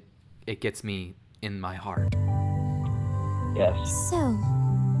lie, it gets me in my heart. Yes. So.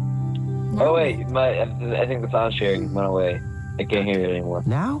 Oh wait, I think the sound sharing went away. I can't hear it anymore.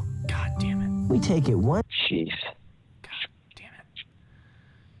 Now, God damn it. we take it one. Jeez. God damn it.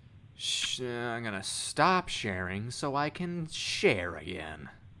 I'm gonna stop sharing so I can share again.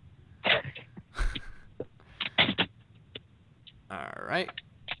 All right.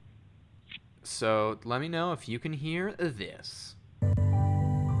 So let me know if you can hear this.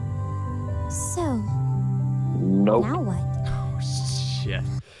 So. Nope. Now what? Oh shit.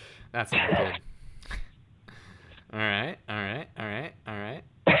 That's not good. All right.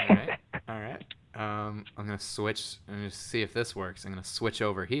 I'm gonna switch and just see if this works. I'm gonna switch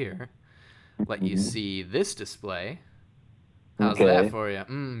over here. Let you see this display. How's that for you?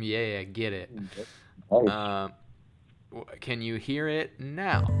 Yeah, get it. Can you hear it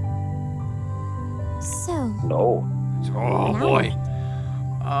now? So. No. Oh Now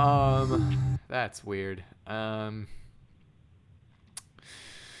boy. That's weird. Okay.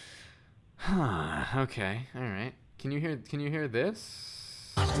 All right. Can you hear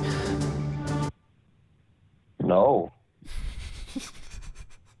this? No.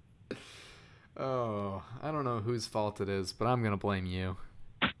 Oh, I don't know whose fault it is, but I'm gonna blame you.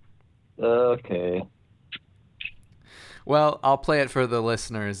 Okay. Well, I'll play it for the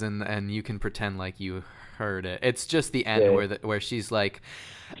listeners, and you can pretend like you heard it. It's just the end where she's like,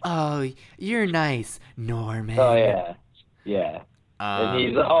 "Oh, you're nice, Norman." Oh yeah. And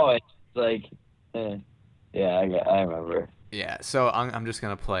he's it's like, yeah, I remember. Yeah. So I'm just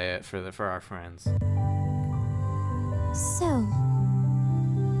gonna play it for our friends. So.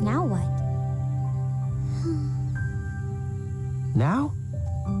 Now what? Now,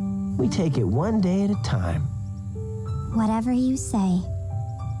 we take it one day at a time. Whatever you say,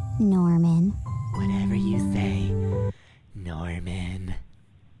 Norman. Whatever you say, Norman.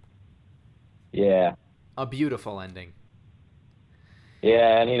 Yeah. A beautiful ending.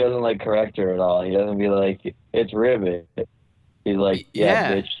 Yeah, and he doesn't like correct her at all. He doesn't be like, it's Ribbit. He's like,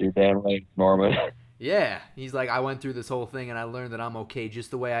 yeah, bitch, you're damn right, Norman. Yeah, he's like, I went through this whole thing and I learned that I'm okay just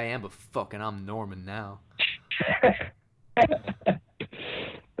the way I am, but fucking I'm Norman now.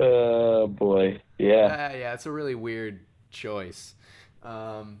 Oh, boy. Yeah. Yeah, it's a really weird choice.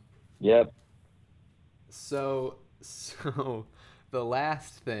 Yep. So the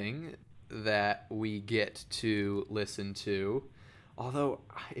last thing that we get to listen to, although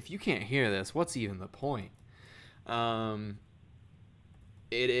if you can't hear this, what's even the point? It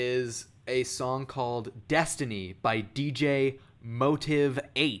is a song called Destiny by DJ Motive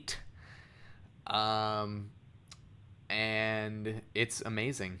 8. And it's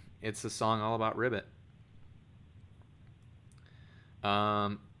amazing. It's a song all about Ribbit.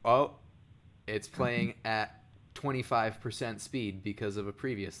 It's playing at 25% speed because of a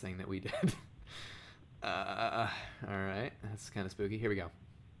previous thing that we did. All right, that's kind of spooky. Here we go.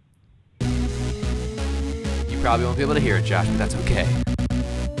 You probably won't be able to hear it, Josh, but that's okay.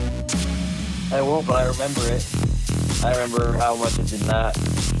 I won't, but I remember it. I remember how much it did not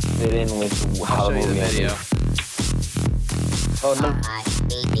fit in with how the movie ended. Oh, no.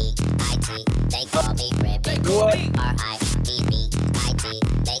 R-I-B-B-I-T, they call me Ribbit. What? R-I-B-B-I-T,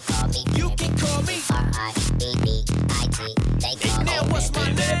 they call me Ribbit. You can call me R-I-B-B-I-T, they call me Ribbit. What's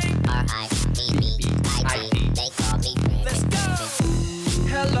my name? R-I-B-B-I-T, they call me Ribbit. Let's go!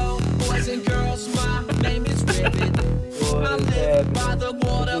 Hello, boys and girls, my name is Ribbit. I live by the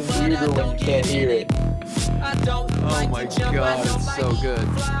water, but I don't can't hear it. I don't oh my god, it's so good.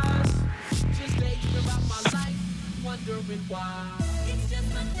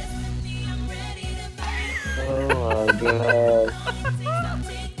 Oh my god.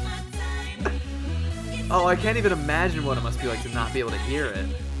 Oh, I can't even imagine what it must be like to not be able to hear it.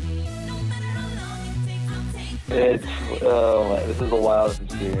 It's, oh my, this is the wildest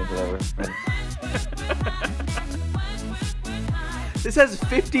experience ever. This has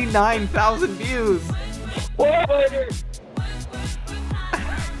 59,000 views. What?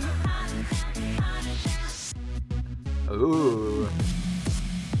 Ooh.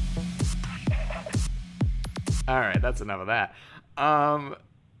 All right, that's enough of that.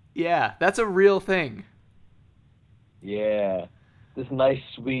 Yeah, that's a real thing. Yeah, this nice,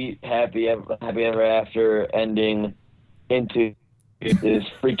 sweet, happy ever after ending into this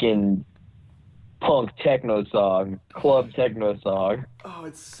freaking punk techno song, club techno song. Oh,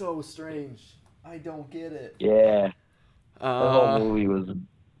 it's so strange. I don't get it. Yeah, the whole movie was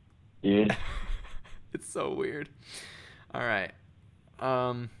weird. It's so weird. All right.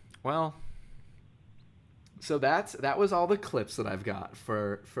 Well. So that was all the clips that I've got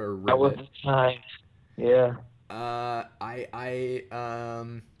for Ribbit. That was the time. Yeah. I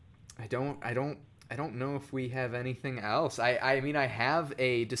don't know if we have anything else. I mean, I have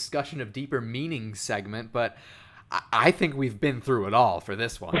a discussion of deeper meaning segment, but I think we've been through it all for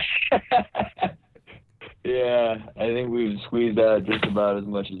this one. Yeah, I think we've squeezed out just about as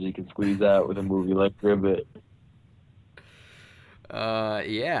much as you can squeeze out with a movie like Ribbit.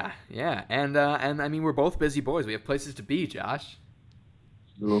 Yeah, and I mean, we're both busy boys. We have places to be, Josh.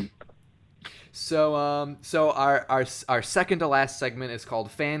 Cool. So our second to last segment is called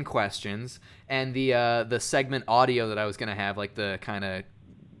Fan Questions, and the segment audio that I was gonna have, like the kind of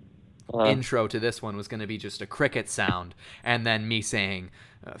intro to this one, was gonna be just a cricket sound, and then me saying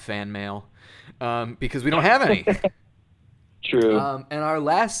fan mail, because we don't have any. True. And our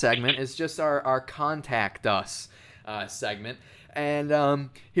last segment is just our contact us segment. And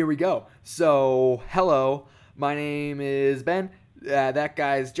here we go. So, hello, my name is Ben. That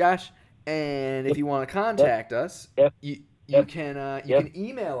guy's Josh. And if you want to contact us, you can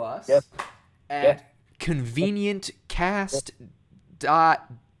email us at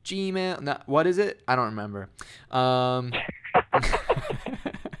convenientcast.gmail. No, what is it? I don't remember.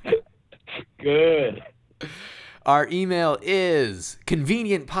 Good. Our email is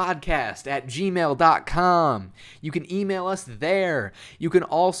convenientpodcast@gmail.com. You can email us there. You can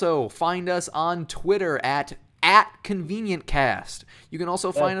also find us on Twitter at convenientcast. You can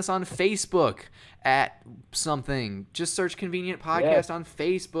also find us on Facebook at something. Just search Convenient Podcast on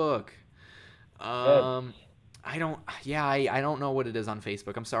Facebook. I don't know what it is on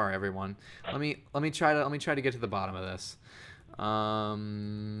Facebook. I'm sorry, everyone. Let me try to get to the bottom of this.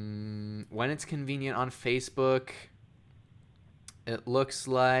 When it's convenient on Facebook, It looks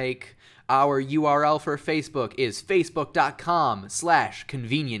like our URL for Facebook is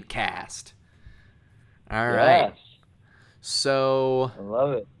facebook.com/convenientcast. All right. Yes. So I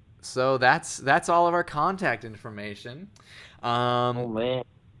love it. So that's all of our contact information. Oh man.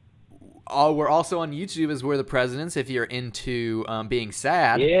 We're also on YouTube as We're the Presidents if you're into being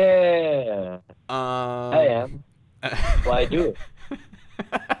sad. Yeah. I am. Well, I do it.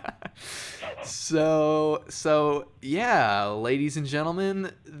 So yeah, ladies and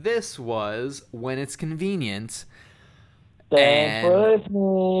gentlemen, this was When It's Convenient. Thanks for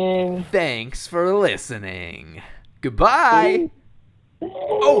listening. Thanks for listening. Goodbye.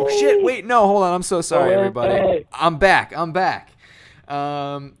 Oh shit! Wait, no, hold on. I'm so sorry, everybody. I'm back.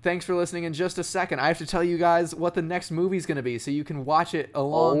 Thanks for listening. In just a second, I have to tell you guys what the next movie's gonna be, so you can watch it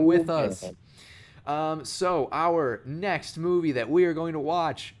along with us. So our next movie that we are going to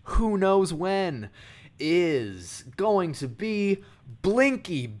watch, who knows when, is going to be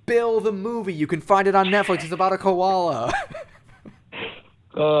Blinky Bill the movie. You can find it on Netflix. It's about a koala.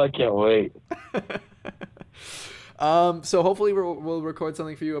 Oh, I can't wait. So hopefully we'll record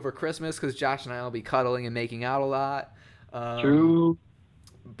something for you over Christmas, because Josh and I will be cuddling and making out a lot. True.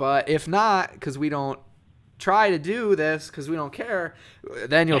 But if not, because we don't try to do this because we don't care,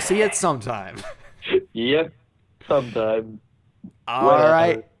 then you'll see it sometime. Yep. Sometime. All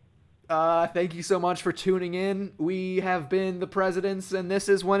right. Thank you so much for tuning in. We have been the Presidents, and this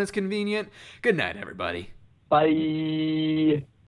is When It's Convenient. Good night, everybody. Bye.